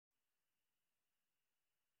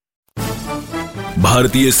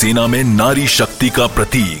भारतीय सेना में नारी शक्ति का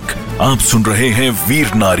प्रतीक। आप सुन रहे हैं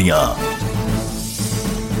वीर नारियां।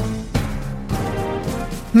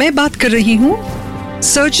 मैं बात कर रही हूँ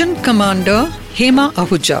surgeon commander Hema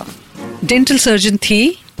Ahuja. Dental surgeon थी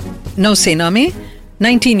नौसेना में,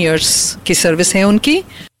 19 इयर्स की सर्विस है उनकी।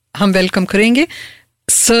 हम वेलकम करेंगे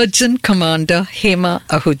सर्जन कमांडर हेमा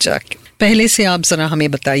आहूजा। पहले से आप जरा हमें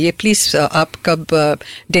बताइए प्लीज, आप कब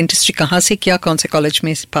डेंटिस्ट्री कहाँ से किया, कौन से कॉलेज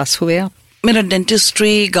में पास हुए आप? मेरा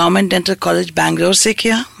dentistry government dental college Bangalore से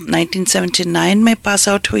किया, 1979 में पास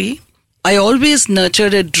आउट हुई। I always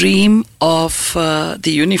nurtured a dream of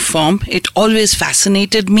the uniform. It always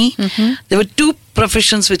fascinated me. There were two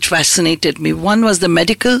professions which fascinated me. One was the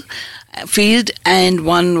medical field and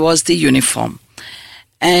one was the uniform.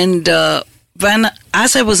 And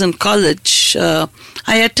as I was in college,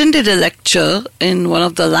 I attended a lecture in one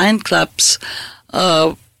of the Lion clubs.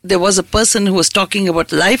 There was a person who was talking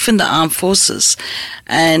about life in the armed forces.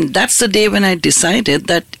 And that's the day when I decided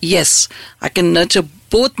that, yes, I can nurture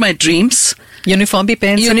both my dreams. Uniform भी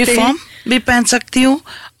पहन सकती हूँ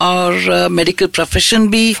और medical profession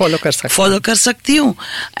भी follow कर सकती हूँ.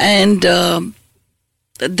 And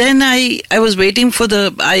then I was waiting for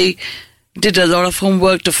I did a lot of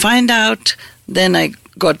homework to find out. Then I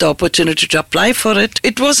got the opportunity to apply for it.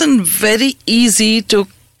 It wasn't very easy to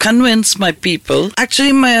convince my people.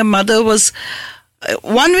 Actually, my mother was,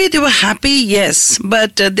 one way they were happy, yes,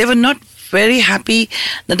 but they were not very happy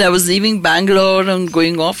that I was leaving Bangalore and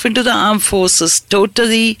going off into the armed forces,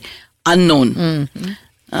 totally unknown.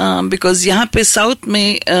 Because यहाँ पे South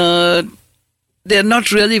में, they're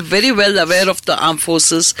not really very well aware of the armed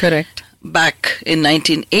forces. Correct. Back in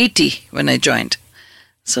 1980 when I joined.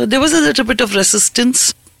 So there was a little bit of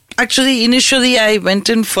resistance. Actually, initially I went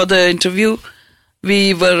in for the interview.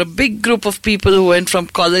 We were a big group of people who went from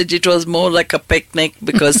college. It was more like a picnic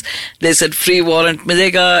because they said free warrant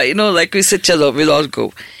milega. You know, like we said, chalo, we'll all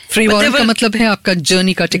go. Free warrant का मतलब है आपका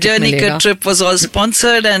journey का ticket मिलेगा. Journey का trip was all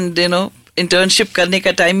sponsored and, you know, internship करने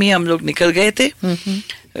का time ही हम लोग निकल गए थे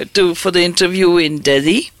for the interview in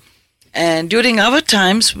Delhi. And during our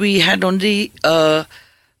times, we had only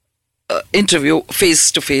interview,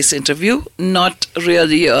 face-to-face interview, not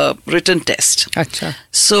really a written test. Achha.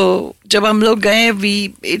 So, जब हम लोग गए,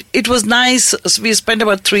 it was nice. We spent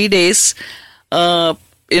about 3 days.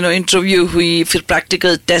 Interview हुई, फिर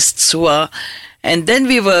practical tests हुआ, and then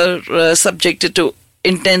we were subjected to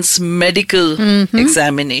intense medical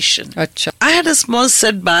examination. Achha. I had a small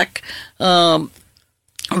setback.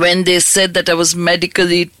 When they said that I was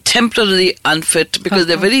medically temporarily unfit because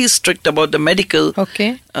they're very strict about the medical,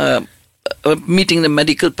 meeting the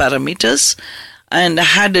medical parameters. And I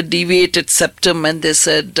had a deviated septum and they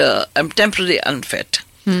said, I'm temporarily unfit.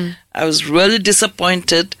 I was really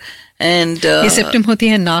disappointed. And ये septum होती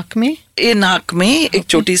है नाक में? ये नाक में एक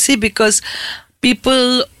छोटी सी, because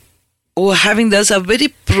people who are having this are very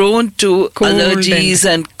prone to cold allergies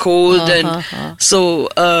and cold. So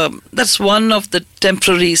that's one of the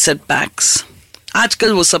temporary setbacks.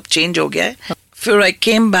 आजकल वो सब change हो गया है. फिर I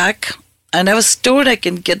came back and I was told I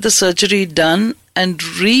can get the surgery done and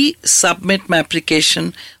resubmit my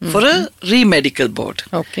application for a re-medical board.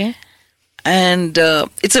 Okay. And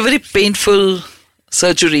it's a very painful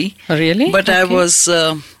surgery. Really? But I was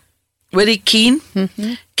very keen.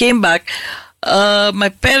 Came back. My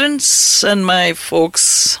parents and my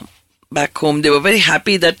folks back home, they were very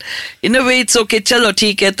happy that in a way it's okay, chalo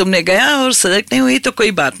theek hai, tumne gaya aur select nahi hui to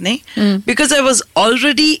koi baat nahi. Because I was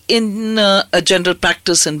already in a general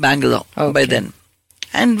practice in Bangalore by then,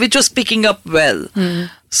 and which was picking up well.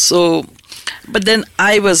 So, but then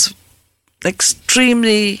I was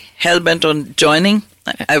extremely hell-bent on joining.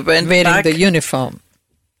 I went wearing back, the uniform,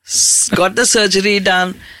 got the surgery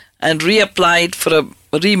done and reapplied for a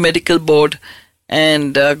re-medical board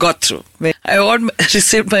and got through. I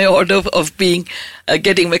received my order of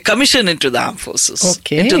getting my commission into the armed forces,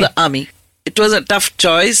 into the army. It was a tough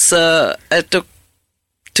choice. It took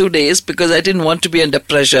 2 days because I didn't want to be under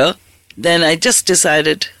pressure. Then I just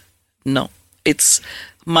decided, no, it's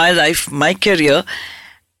my life, my career.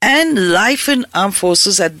 And life in armed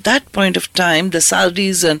forces at that point of time, the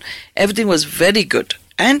salaries and everything was very good.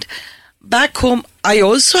 And back home, I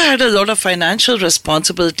also had a lot of financial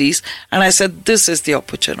responsibilities, and I said, this is the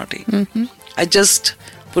opportunity. I just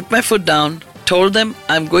put my foot down, told them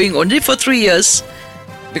I'm going only for 3 years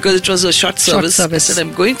because it was a short service. I said,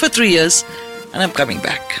 I'm going for 3 years and I'm coming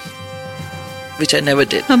back, which I never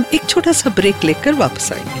did. हम एक छोटा सा break लेकर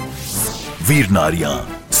वापस आएंगे. वीर नारियां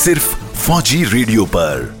सिर्फ फौजी radio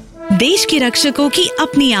पर. देश के रक्षकों की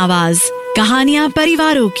अपनी आवाज, कहानियां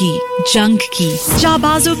परिवारों की, जंग की,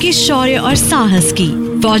 जाबाजों के शौर्य और साहस की.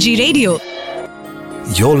 फौजी radio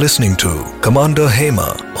You're listening to Commander Hema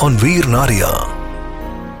on Veer Narya.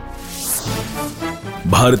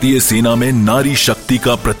 भारतीय सेना में नारी शक्ति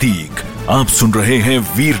का प्रतीक आप सुन रहे हैं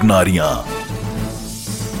वीर नारियां।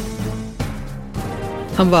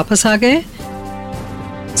 हम वापस आ गए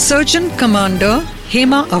सर्जन कमांडर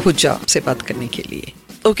हेमा आहूजा से बात करने के लिए।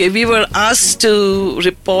 Okay, we were asked to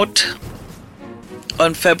report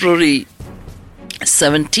on February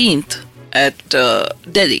 17th at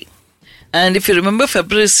Delhi. And if you remember,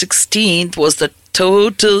 February 16th was the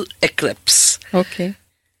total eclipse. Okay.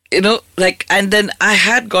 You know, like, and then I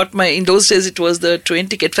had got in those days it was the train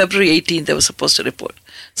ticket, February 18th I was supposed to report.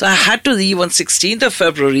 So I had to leave on 16th of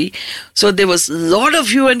February. So there was a lot of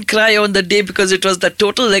hue and cry on the day because it was the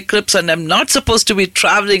total eclipse and I'm not supposed to be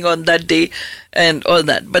traveling on that day and all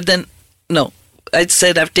that. But then, no, I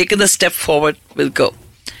said, I've taken a step forward, we'll go.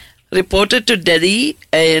 Reported to Delhi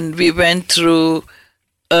and we went through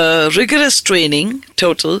rigorous training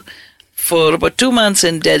total for about 2 months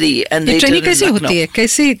in Delhi. And ये later training in कैसे Lucknow. होती है?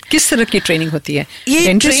 कैसे किस तरह की training होती है? ये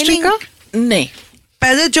डेंटिस्ट्री ट्रेनिंग का? नहीं,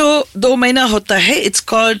 पहले जो 2 महीना होता है it's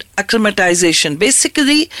called acclimatization.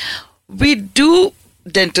 Basically we do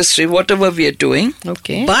dentistry whatever we are doing.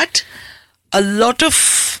 Okay. But a lot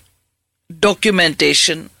of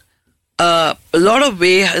documentation, a lot of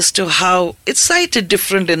way as to how it's slightly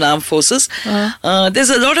different in armed forces.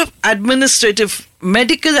 There's a lot of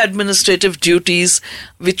medical administrative duties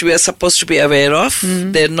which we are supposed to be aware of.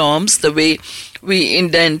 Their norms, the way we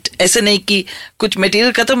indent. ऐसे नहीं कि कुछ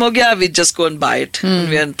material खत्म हो गया, we just go and buy it.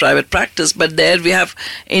 We are in private practice, but there we have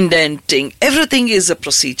indenting. Everything is a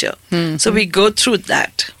procedure. So we go through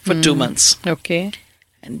that for 2 months. Okay.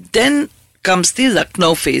 And then comes the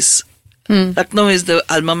Lucknow phase. Lucknow is the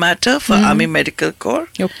alma mater for Army Medical Corps.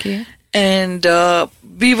 Okay. And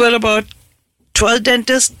we were about 12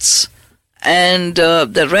 dentists and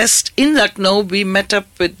the rest in Lucknow, we met up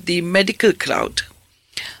with the medical crowd.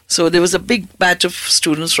 So there was a big batch of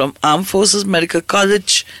students from Armed Forces Medical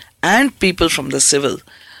College and people from the civil.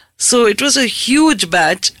 So it was a huge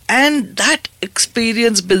batch and that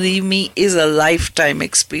experience, believe me, is a lifetime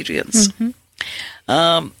experience.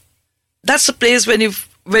 That's the place when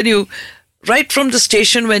you right from the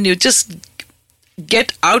station, when you just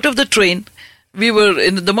get out of the train,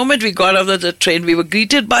 the moment we got out of the train, we were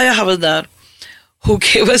greeted by a havaldar who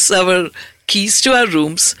gave us our keys to our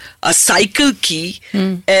rooms, a cycle key,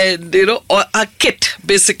 and or a kit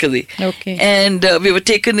basically. Okay. And we were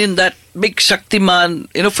taken in that big Shaktiman.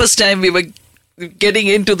 First time we were getting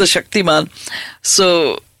into the Shaktiman,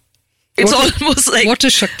 so. It's almost like... What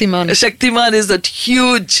is Shaktiman? Shaktiman is that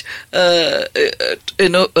huge,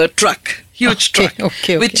 truck. Huge truck.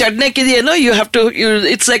 Okay. With chadne ke liye, you have to...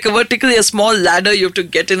 it's like vertically a small ladder. You have to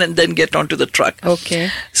get in and then get onto the truck.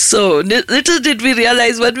 Okay. So, little did we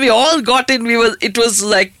realize when we all got in, it was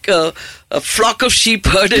like a flock of sheep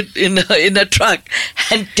herded in a truck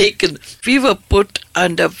and taken. We were put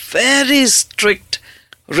under very strict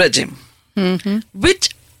regime.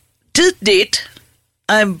 Which, till date...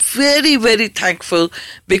 I'm very, very thankful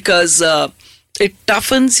because it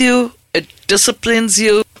toughens you, it disciplines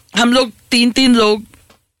you. हम लोग 3 लोग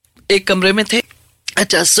एक कमरे में थे.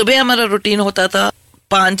 अच्छा, सुबह हमारा रूटीन होता था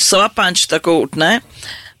 5:15 तक को उठना है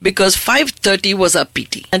because 5:30 was our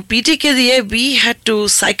PT. And PT के लिए we had to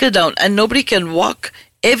cycle down and nobody can walk.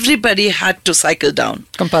 Everybody had to cycle down.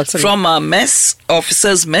 Compulsory. From our mess,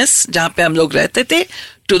 officers' mess, जहाँ पे हम लोग रहते थे,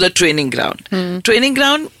 to the training ground. Training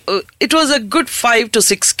ground, it was a good 5 to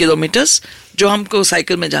 6 kilometers जो हमको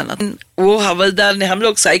cycle में जाना था. वो हवलदार ने हम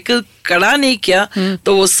लोग साइकिल कड़ा नहीं किया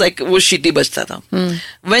तो वो शीटी बजता था.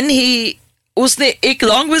 When उसने एक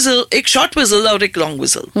long whistle, एक short whistle और एक long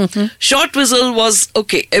whistle. Short whistle was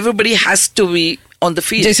okay. Everybody has to be on the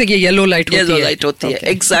field. जैसे कि yellow light होती है.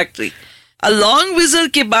 Okay. Exactly. A long whistle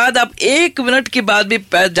के बाद आप 1 मिनट के बाद भी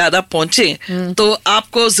ज्यादा पहुंचे तो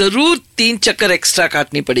आपको जरूर 3 चक्कर एक्स्ट्रा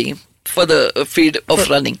काटनी पड़ेगी for the field of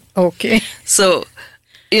running. Okay. So,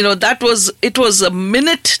 it was a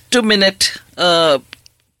minute to minute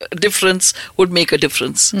difference would make a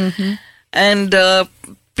difference. And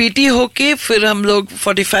PT होके फिर हम लोग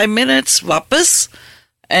 45 minutes वापस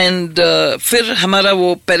and फिर हमारा वो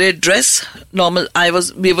parade dress normal.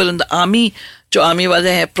 We were in the army. जो आर्मी वाले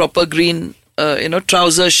हैं proper green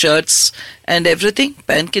trousers, shirts and everything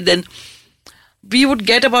पहन के then we would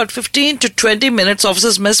get about 15 to 20 minutes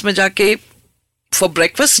officers mess में जाके for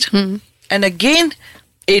breakfast and again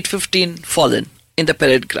 8:15 fallen in the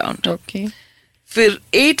parade ground. Okay. फिर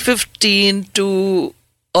 8:15 to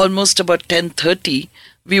almost about 10:30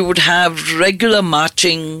 we would have regular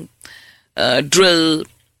marching, drill,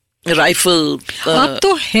 rifle. आप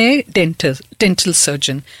तो है dental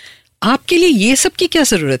surgeon. आपके लिए ये सब की क्या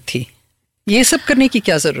जरूरत थी? ये सब करने की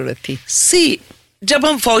क्या जरूरत थी? जब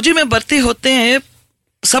हम फौजी में भर्ती होते हैं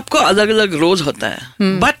सबको अलग अलग रोल होता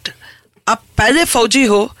है, बट आप पहले फौजी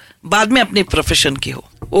हो बाद में अपनी प्रोफेशन की हो,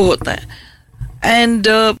 वो होता है. And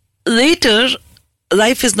later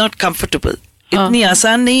life is not comfortable. इतनी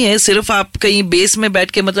आसान नहीं है सिर्फ आप कहीं बेस में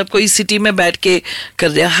बैठ के, मतलब कोई सिटी में बैठ के कर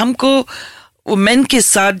दिया. हमको वो मेन के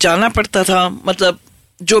साथ जाना पड़ता था. मतलब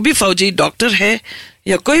जो भी फौजी डॉक्टर है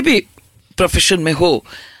या कोई भी प्रोफेशन में हो,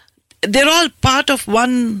 there all part of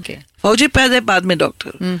one. फौजी पहले बाद में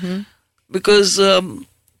डॉक्टर, बिकॉज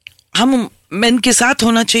हम मेन के साथ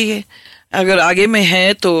होना चाहिए. अगर आगे में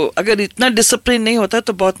है तो अगर इतना डिसिप्लिन नहीं होता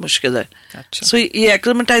तो बहुत मुश्किल है. सो ये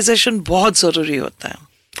एक्लिमेटाइजेशन बहुत जरूरी होता है.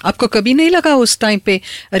 आपको कभी नहीं लगा उस टाइम पे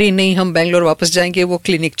अरे नहीं हम बैंगलोर वापस जाएंगे, वो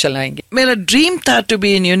क्लिनिक चलाएंगे? मेरा ड्रीम था टू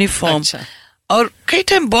बी इन यूनिफॉर्म. और कई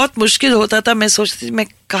टाइम बहुत मुश्किल होता था. मैं सोचती थी मैं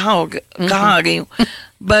कहाँ आ गई हूँ.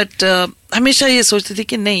 बट हमेशा ये सोचती थी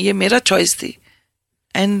कि नहीं, ये मेरा चॉइस थी.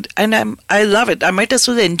 And I love it. I might as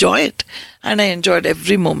well enjoy it. And I enjoyed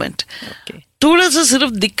every moment. थोड़ा सा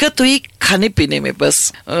सिर्फ दिक्कत हुई खाने पीने में बस.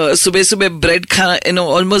 सुबह सुबह ब्रेड खाना,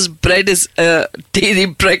 almost bread is daily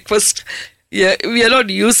breakfast. Yeah, we are not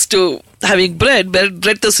used to having bread.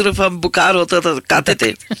 Bread तो सिर्फ हम बुखार होता था खाते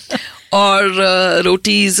थे. और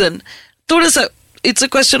रोटीज एंड थोड़ा सा it's a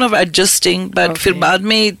question of adjusting. But फिर बाद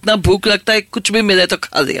में इतना भूख लगता है कुछ भी मिले तो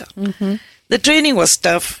खा लिया. The training was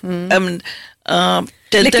tough.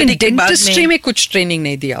 लेकिन डेंटिस्ट्री में कुछ ट्रेनिंग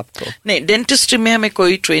नहीं दिया आपको? नहीं, डेंटिस्ट्री में हमें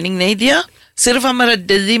कोई ट्रेनिंग नहीं दिया. सिर्फ हमारा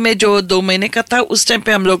दिल्ली में जो 2 महीने का था, उस टाइम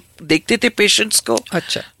पे हम लोग देखते थे पेशेंट्स को.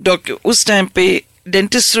 अच्छा. डॉक्टर उस टाइम पे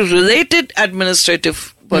dentist related administrative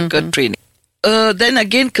worker training. Then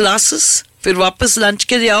again classes, फिर वापस लंच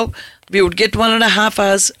के लिए आओ. We would get 1.5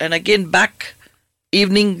 hours and again back.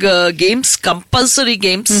 Evening games, compulsory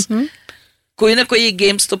games. कोई ना कोई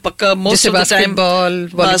गेम्स तो पक्का. Most of the time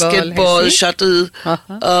basketball, shuttle.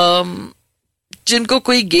 जिनको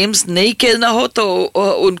कोई गेम्स नहीं खेलना हो तो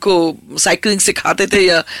उनको साइकिलिंग सिखाते थे,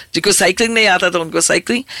 या जिनको साइकिलिंग नहीं आता था उनको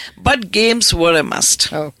cycling. But games were a must,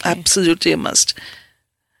 absolutely a must.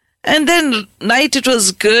 And then night it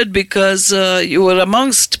was good because you were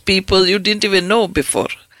amongst people you didn't even know before.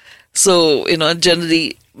 So,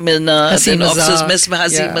 generally मिलना, then officers mess में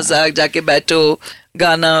हंसी मजाक, जाके बैठो,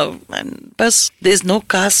 गाना, and बस. There's no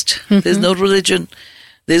caste, there's no religion,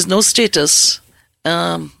 there's no status,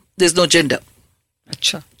 there's no gender.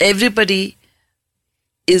 अच्छा. Everybody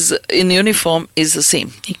is in uniform is the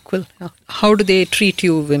same. Equal. How do they treat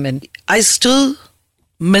you women? I still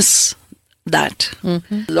miss that. A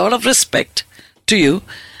lot of respect to you,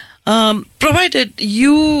 provided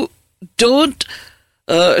you don't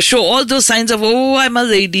show all those signs of, oh, I'm a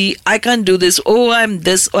lady, I can't do this, oh, I'm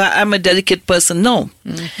this, or I'm a delicate person. No.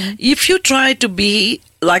 If you try to be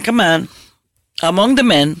like a man among the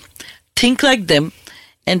men, think like them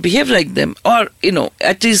and behave like them, or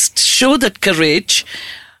at least show that courage,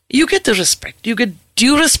 you get the respect, you get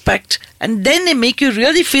due respect, and then they make you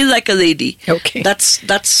really feel like a lady. Okay.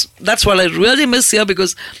 That's what I really miss here,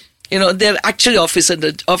 because they're actually officer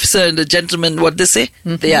and a gentleman. What they say,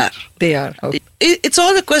 they are. Okay. It's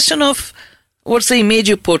all a question of what's the image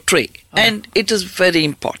you portray, and it is very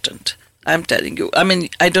important. I'm telling you. I mean,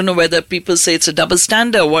 I don't know whether people say it's a double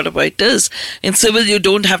standard or whatever it is. In civil, you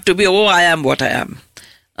don't have to be, oh, I am what I am.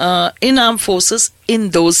 In armed forces, in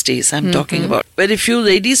those days, I'm talking about, very few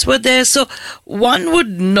ladies were there. So one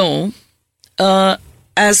would know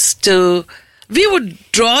as to, we would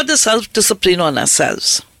draw the self-discipline on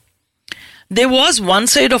ourselves. There was one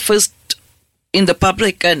side of it in the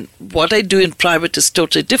public, and what I do in private is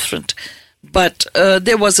totally different. But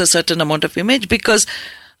there was a certain amount of image, because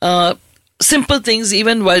simple things,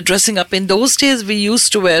 even while dressing up, in those days we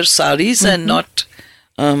used to wear saris and not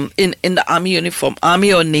in the army uniform,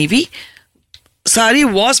 army or navy. Sari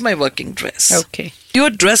was my working dress. Okay. You're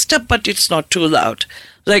dressed up, but it's not too loud.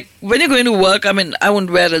 Like when you're going to work, I mean, I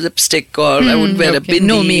wouldn't wear a lipstick, or I wouldn't wear a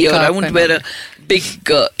bindi, or I wouldn't wear a big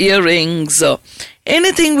earrings, or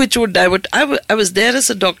anything which would I was there as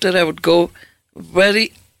a doctor. I would go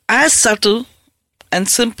very as subtle and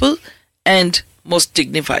simple and most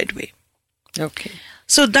dignified way. Okay.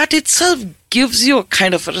 So that itself gives you a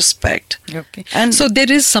kind of a respect. Okay. And so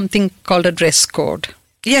there is something called a dress code.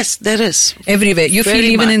 Yes, there is. Everywhere. You Very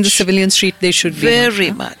feel even in the much. civilian street they should be.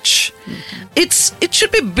 Very much. It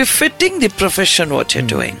should be befitting the profession what you're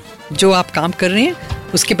doing. जो आप काम कर रहे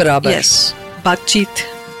हैं उसके बराबर. Yes. बातचीत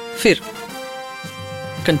फिर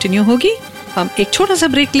कंटिन्यू होगी. हम एक छोटा सा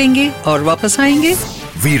ब्रेक लेंगे और वापस आएंगे.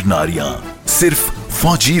 वीर नारियां सिर्फ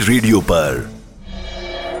फौजी रेडियो पर.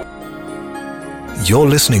 You're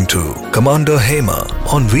listening to Commander Hema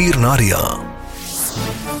on Veer Nariya.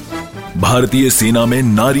 भारतीय सेना में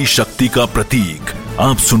नारी शक्ति का प्रतीक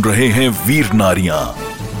आप सुन रहे हैं वीर नारियां।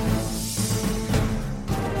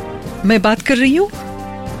 मैं बात कर रही हूँ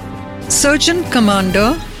सर्जन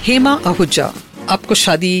कमांडर हेमा आहूजा। आपको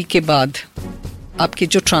शादी के बाद आपके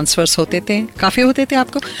जो ट्रांसफर्स होते थे, काफी होते थे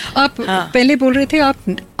आपको, आप पहले बोल रहे थे आप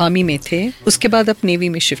आर्मी में थे, उसके बाद आप नेवी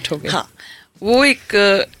में शिफ्ट हो गए। हाँ, वो एक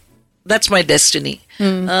दैट्स माय डेस्टिनी,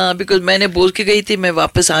 बिकॉज मैंने बोल के गई थी मैं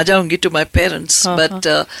वापस आ जाऊंगी टू माय पेरेंट्स, बट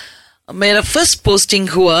मेरा फर्स्ट पोस्टिंग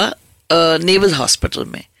हुआ नेवल हॉस्पिटल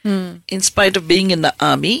में। In spite of being in the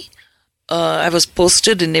army, I was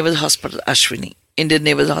posted in naval hospital Ashwini, Indian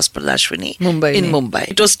Naval Hospital Ashwini in Mumbai.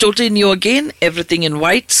 It was totally new again, everything in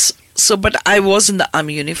whites. So, but I was in the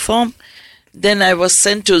army uniform. Then I was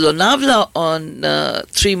sent to Lonavala on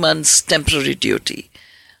 3 months temporary duty.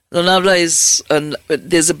 Lonavala is,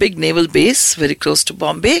 there's a big naval base very close to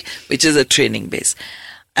Bombay, which is a training base.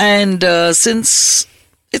 And since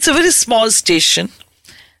it's a very small station,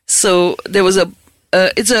 so there was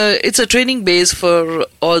it's a training base for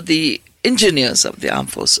all the engineers of the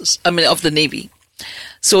armed forces, of the Navy.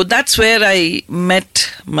 So that's where I met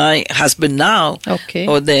my husband now,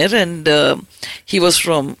 over there, and he was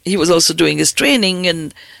also doing his training,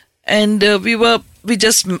 and I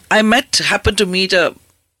happened to meet a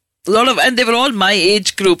lot of, and they were all my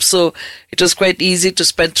age group, so it was quite easy to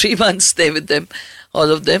spend 3 months there with them,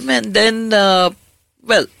 all of them, and then,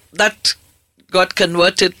 that got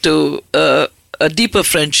converted to a deeper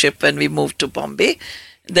friendship when we moved to Bombay.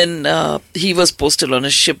 Then he was posted on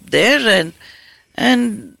a ship there,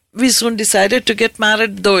 and we soon decided to get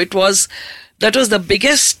married, though that was the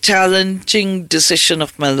biggest challenging decision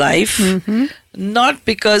of my life. Not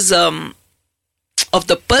because of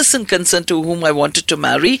the person concerned to whom I wanted to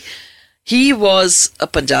marry. He was a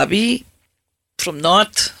Punjabi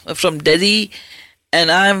from Delhi,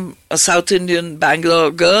 and I'm a South Indian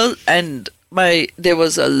Bangalore girl, and there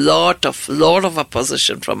was a lot of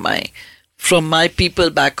opposition from my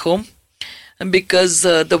people back home, and because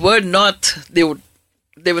the word "north" they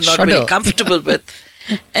were not very comfortable with,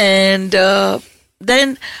 and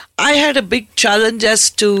then I had a big challenge as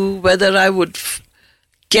to whether I would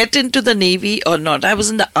get into the Navy or not. I was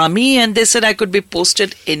in the army, and they said I could be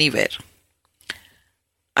posted anywhere.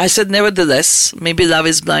 I said, nevertheless, maybe love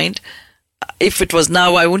is blind. If it was now,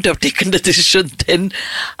 I wouldn't have taken the decision then.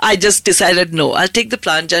 I just decided, no, I'll take the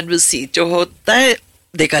plunge and we'll see. Jo hota hai,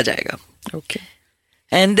 dekha jayega. Okay.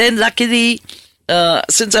 And then luckily,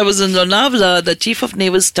 since I was in Lonavala, the Chief of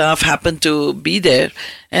Naval Staff happened to be there,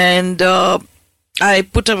 and I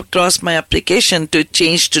put across my application to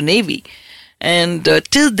change to Navy. And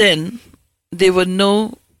till then, there were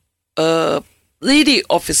no lady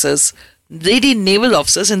naval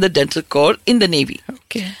officers in the dental corps in the Navy.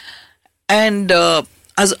 Okay. And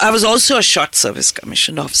as I was also a short service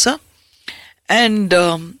commissioned officer. And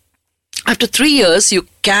after 3 years, you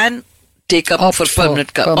can take up for a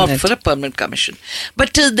permanent commission.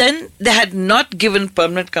 But till then, they had not given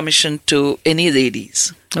permanent commission to any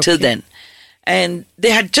ladies. Okay. Till then. And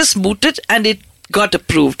they had just mooted, and it got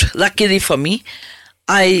approved. Luckily for me,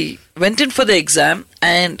 I went in for the exam,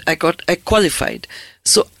 and I qualified.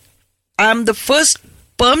 So I'm the first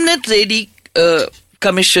permanent lady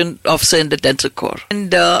commissioned officer in the dental corps.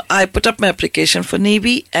 And I put up my application for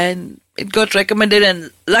Navy, and it got recommended,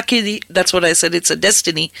 and luckily, that's what I said, it's a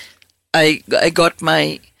destiny. I got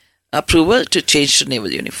my approval to change to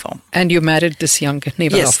naval uniform. And you married this young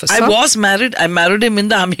naval officer? Yes, I was married. I married him in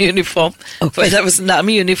the army uniform. Okay. When I was in the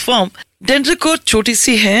army uniform. Dental corps छोटी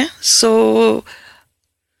सी है, so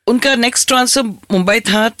उनका next transfer Mumbai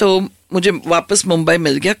था, तो मुझे वापस मुंबई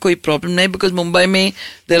मिल गया, कोई problem नहीं, because मुंबई में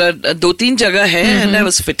there are 2-3 जगह है, and I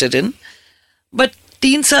was fitted in. But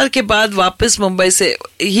 3 साल के बाद वापस मुंबई से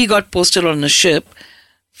he got posted on a ship.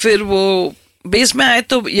 फिर वो बेस में आए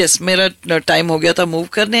तो yes, मेरा टाइम हो गया था मूव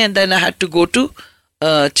करने, and then I had to go to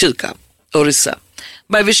Chilka, Orissa,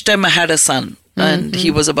 by which time I had a son, and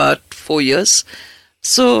he was about 4 years.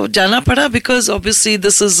 So जाना पड़ा, because obviously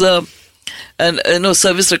this is a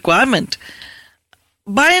service requirement.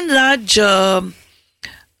 By and large,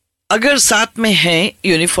 अगर साथ में हैं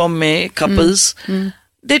uniform में couples,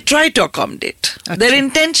 they try to accommodate. Okay. Their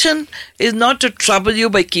intention is not to trouble you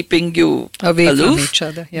by keeping you away aloof, from each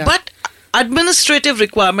other. Yeah. But administrative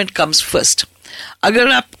requirement comes first.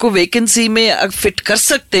 अगर आपको vacancy में fit कर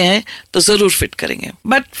सकते हैं तो जरूर फिट करेंगे.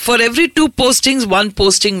 But for every 2 postings, 1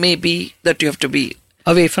 posting may be that you have to be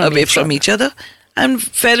away from each other. And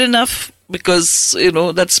fair enough, because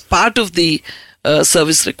that's part of the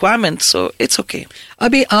service requirement, so it's okay.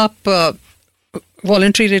 अभी आप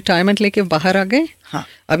voluntary retirement लेके बाहर आ गए. हाँ.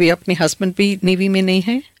 अभी अपने husband भी navy में नहीं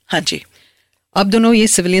है. हाँ जी. अब दोनों ये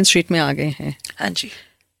सिविलियन स्ट्रीट में आ गए हैं. हाँ जी.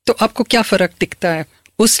 तो आपको क्या फर्क दिखता है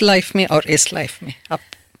उस लाइफ में और इस लाइफ में? आप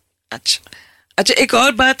अच्छा, एक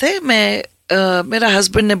और बात है. मेरा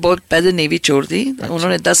हस्बैंड ने बहुत पहले नेवी छोड़ दी.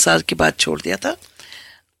 उन्होंने 10 साल के बाद छोड़ दिया था.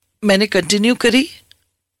 मैंने कंटिन्यू करी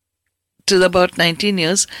till about 19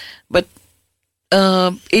 years, but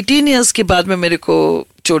 18 years के बाद में मेरे को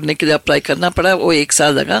छोड़ने के लिए अप्लाई करना पड़ा. वो 1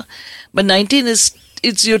 साल लगा. But 19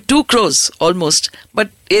 it's your 2 crores almost. But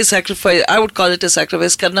ये sacrifice, I would call it a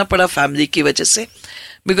sacrifice, करना पड़ा फैमिली की वजह से.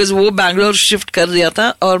 बिकॉज वो बैंगलोर शिफ्ट कर दिया था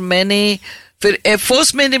और मैंने फिर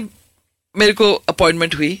एयरफोर्स में मेरे को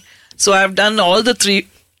अपॉइंटमेंट हुई. So I have done all the 3.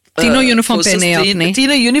 तीनों यूनिफॉर्म पहने आपने?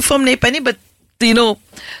 तीनों यूनिफॉर्म नहीं पहनी, बट तीनों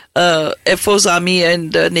एयरफोर्स, आर्मी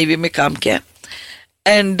एंड नेवी में काम किया.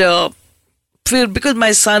 एंड फिर because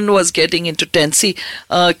my son was getting into 10th.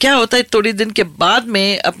 क्या होता है, थोड़ी दिन के बाद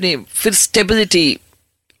में अपनी फिर स्टेबिलिटी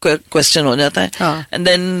क्वेश्चन हो जाता है. And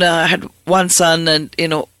then I had 1 son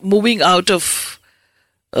and moving out of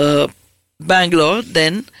Bangalore,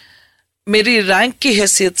 then मेरी रैंक की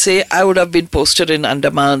हैसियत से I would have been posted in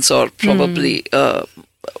Andamans और probably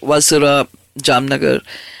Valsura, Jamnagar.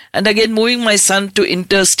 And again, moving my son to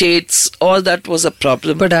interstates, all that was a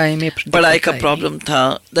problem. पढ़ाई का problem था.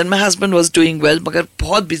 Then my husband was doing well, मगर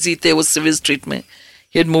बहुत busy थे वो civil street में.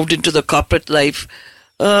 He had moved into the corporate life.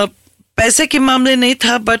 पैसे के मामले नहीं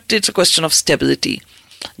था, but it's a question of stability.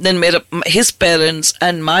 Then his parents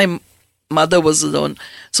and my mother was alone,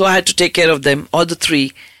 so I had to take care of them, all the 3.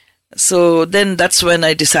 So then that's when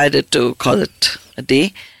I decided to call it a day.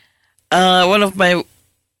 One of my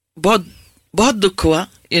बहुत दुख हुआ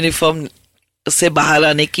uniform से बाहर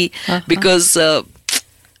आने की, because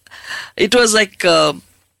it was like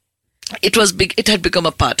it had become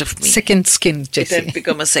a part of me. Second skin, It had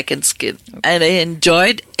become a second skin. And I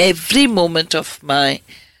enjoyed every moment of my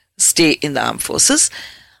stay in the armed forces.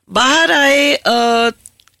 बाहर आए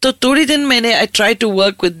तो थोड़ी दिन मैंने I tried to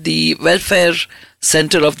work with the welfare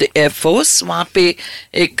center of the Air Force. वहाँ पे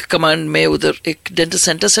एक command में उधर एक डेंटल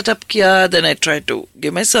सेंटर सेटअप किया. Then I tried to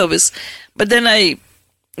give my service, but then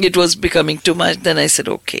it was becoming too much. Then I said,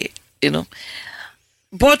 okay,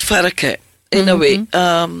 बहुत फर्क है in a way.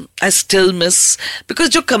 I still miss, because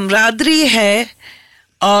जो कमरादरी है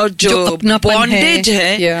और जो बॉन्डेज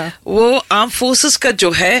है वो आर्म फोर्सेस का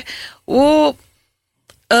जो है वो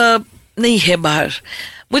नहीं है बाहर.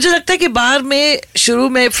 मुझे लगता है कि बाहर में शुरू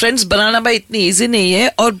में फ्रेंड्स बनाना भाई इतनी इजी नहीं है,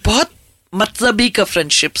 और बहुत मतलबी का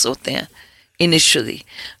फ्रेंडशिप्स होते हैं इनिशियली,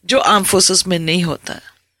 जो आर्म फोर्सेस में नहीं होता है.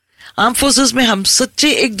 आर्म फोर्सेस में हम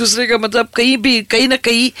सच्चे एक दूसरे का मतलब कहीं ना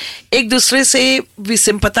कहीं एक दूसरे से we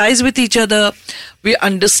sympathize with each other, we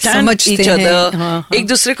understand each other, एक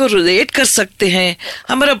दूसरे को रिलेट कर सकते हैं.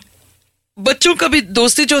 हमारा बच्चों का भी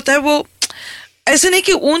दोस्ती जो होता है वो ऐसे नहीं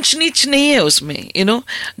कि ऊंच नीच नहीं है उसमें.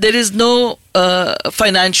 There is no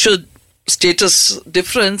financial status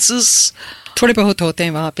differences, थोड़े बहुत होते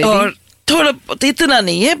हैं वहां पे, और थोड़ा इतना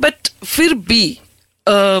नहीं है, बट फिर भी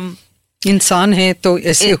इंसान है तो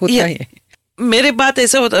ऐसे होता है. मेरे बात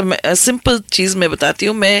ऐसा होता है, सिंपल चीज मैं बताती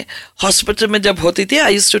हूँ. मैं हॉस्पिटल में जब होती थी,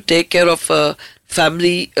 I used to take care of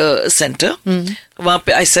family centre. वहां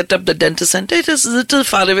पे I set up the dental centre. It is little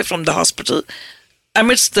far away from the hospital,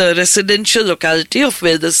 amidst the residential locality of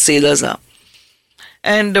where the sailors are.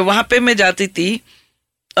 And वहाँ पे मैं जाती थी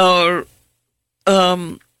और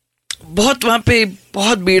बहुत वहाँ पे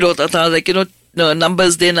बहुत भीड़ होता था, like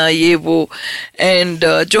नंबर्स देना ये वो. एंड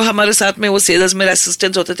जो हमारे साथ में वो सेलर्स मेरे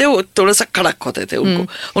असिस्टेंट्स होते थे वो थोड़ा सा खड़क होते थे.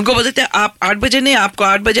 उनको बोलते थे आप 8 बजे नहीं, आपको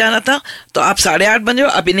 8 बजे आना था तो आप 8:30 बजे,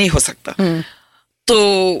 अभी नहीं हो सकता. तो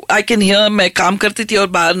आई कैन हियर, मैं काम करती थी और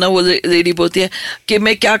बाहर ना वो लेडी बोलती है कि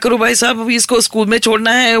मैं क्या करूं भाई साहब, अभी इसको स्कूल में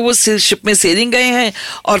छोड़ना है, वो शिप में सेलिंग गए हैं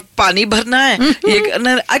और पानी भरना है.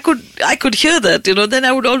 I could hear that, then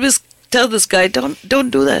I would always tell this guy,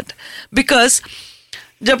 don't do that, because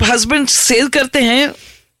जब हस्बैंड सेल करते हैं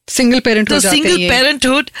सिंगल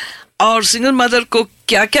पेरेंटहुड और सिंगल मदर को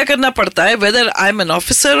क्या क्या करना पड़ता है, whether I am an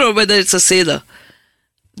officer और वेदर इट्स अ सेलर,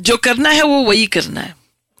 जो करना है वो वही करना है.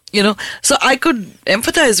 So I could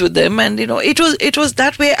empathize with them, and it was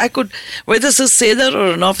that way I could, whether it's a sailor or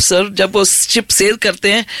an officer, जब वो ship sail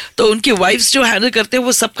करते हैं तो उनकी wives जो handle करते हैं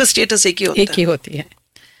वो सबका status एक ही होती है.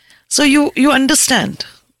 So you understand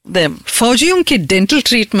them. फौजियों की डेंटल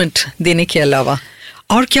ट्रीटमेंट देने के अलावा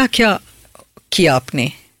और क्या क्या किया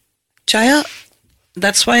आपने? चाया,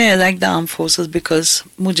 that's why I like the armed forces, because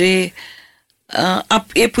मुझे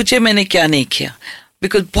आप ये पूछे मैंने क्या नहीं किया,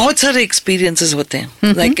 बिकॉज बहुत सारे एक्सपीरियंसेस होते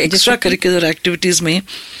हैं लाइक एक्स्ट्रा करिकुलर एक्टिविटीज में.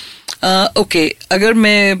 ओके, अगर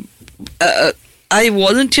मैं I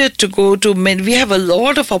volunteered to go to we have a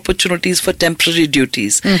lot of opportunities for temporary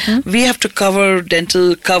duties. We have to cover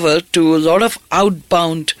dental cover to a lot of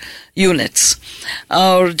outbound units.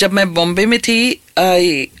 और जब मैं बॉम्बे में थी,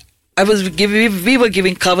 we were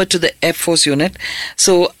giving cover to the Air Force unit.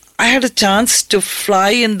 So I had a chance to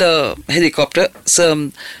fly in the helicopter,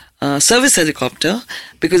 some service helicopter,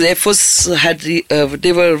 because Air Force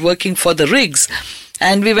they were working for the rigs.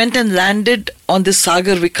 And we went and landed on the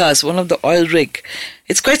Sagar Vikas, one of the oil rig.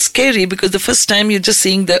 It's quite scary because the first time you're just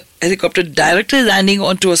seeing the helicopter directly landing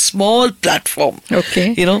onto a small platform.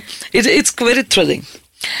 Okay. It's very thrilling.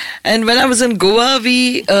 And when I was in Goa,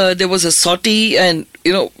 there was a sortie, and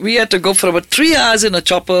we had to go for about 3 hours in a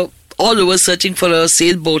chopper all over searching for a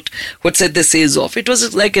sailboat what set the sails off. It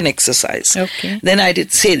was like an exercise. Okay. Then I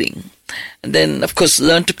did sailing. And then, of course,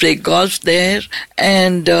 learned to play golf there.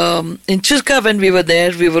 And in Chirka, when we were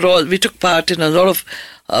there, we took part in a lot of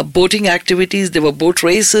boating activities. There were boat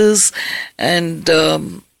races, and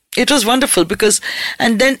it was wonderful because,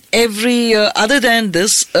 and then other than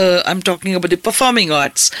this, I'm talking about the performing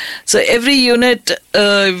arts. So every unit,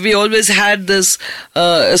 we always had this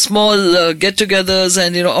small get-togethers,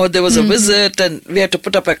 and or there was a visit, and we had to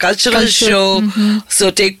put up a cultural show.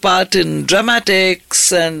 So take part in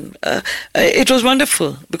dramatics, and it was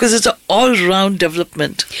wonderful because it's an all-round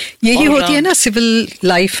development. यही होती है ना civil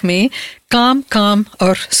life में, काम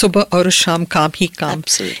और सुबह और शाम काम ही काम.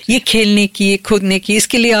 ये खेलने की, ये कूदने की,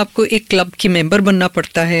 इसके लिए आपको एक क्लब की मेंबर बनना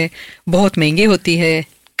पड़ता है, बहुत महंगी होती है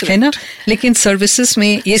ना. लेकिन सर्विसेज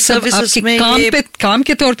में ये सब आपके काम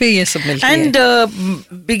के तौर पे ये सब मिलता है. And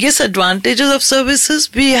biggest advantages of services,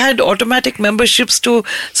 we had automatic memberships to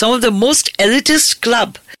some of the most elitist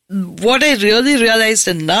club. What I really realized,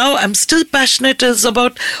 and now I'm still passionate, is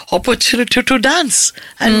about opportunity to dance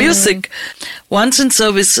and music. Once in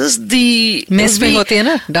services, mess में होते हैं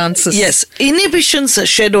ना dances. Yes, inhibitions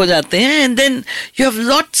shed हो जाते हैं, and then you have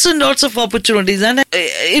lots and lots of opportunities, and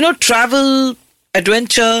travel,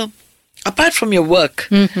 adventure, apart from your work.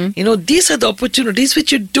 These are the opportunities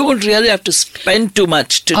which you don't really have to spend too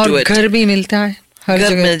much to do it. और घर भी मिलता है, हर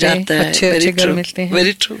जगह मिल जाता है, अच्छे घर मिलते हैं.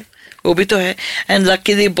 Very true. वो भी तो है. And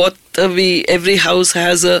luckily every house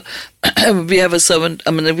has we have a servant,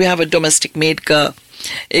 we have a domestic maid का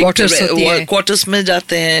quarters मिल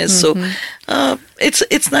जाते हैं. So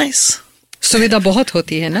it's nice. सुविधा बहुत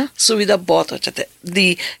होती है ना. सुविधा बहुत हो जाता है.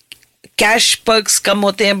 The cash perks कम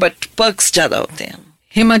होते हैं, but perks ज्यादा होते हैं.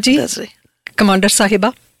 हेमा जी, कमांडर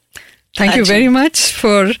साहिबा, thank you very much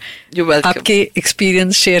for आपके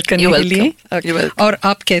एक्सपीरियंस शेयर करने के लिए. और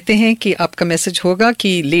आप कहते हैं कि आपका मैसेज होगा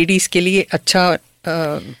कि लेडीज के लिए अच्छा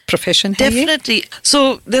प्रोफेशन है. Definitely.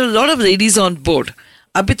 So there are lot of ladies on board.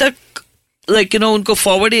 अभी तक उनको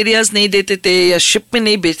फॉरवर्ड एरियाज नहीं देते थे या शिप में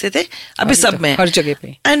नहीं भेजते थे. अभी सब में, हर जगह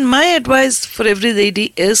पे. And my advice for every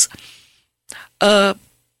lady is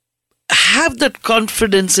have that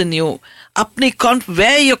confidence in you.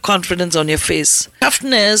 Wear your confidence on your face.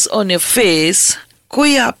 Toughness on your face.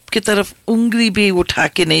 कोई आपकी तरफ उंगली भी उठा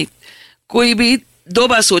के नहीं, कोई भी 2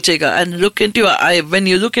 बार सोचेगा. And look into your eye. When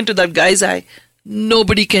you look into that guy's eye,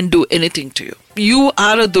 nobody can do anything to you. You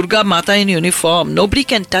are a Durga Mata in uniform. Nobody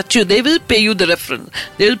can touch you. They will pay you the reference.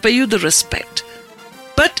 They will pay you the respect.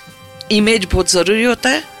 But image बहुत जरूरी होता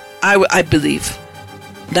है. I believe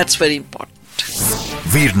that's very important.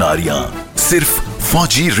 वीर नारियां सिर्फ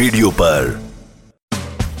फौजी radio पर.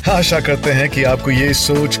 आशा करते हैं कि आपको ये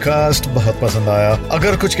सोच कास्ट बहुत पसंद आया.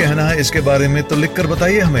 अगर कुछ कहना है इसके बारे में तो लिखकर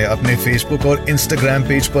बताइए हमें अपने फेसबुक और इंस्टाग्राम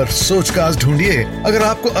पेज पर. सोच कास्ट ढूंढिए. अगर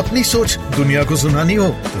आपको अपनी सोच दुनिया को सुनानी हो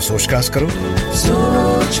तो सोच कास्ट करो.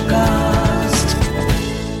 सोच कास्ट.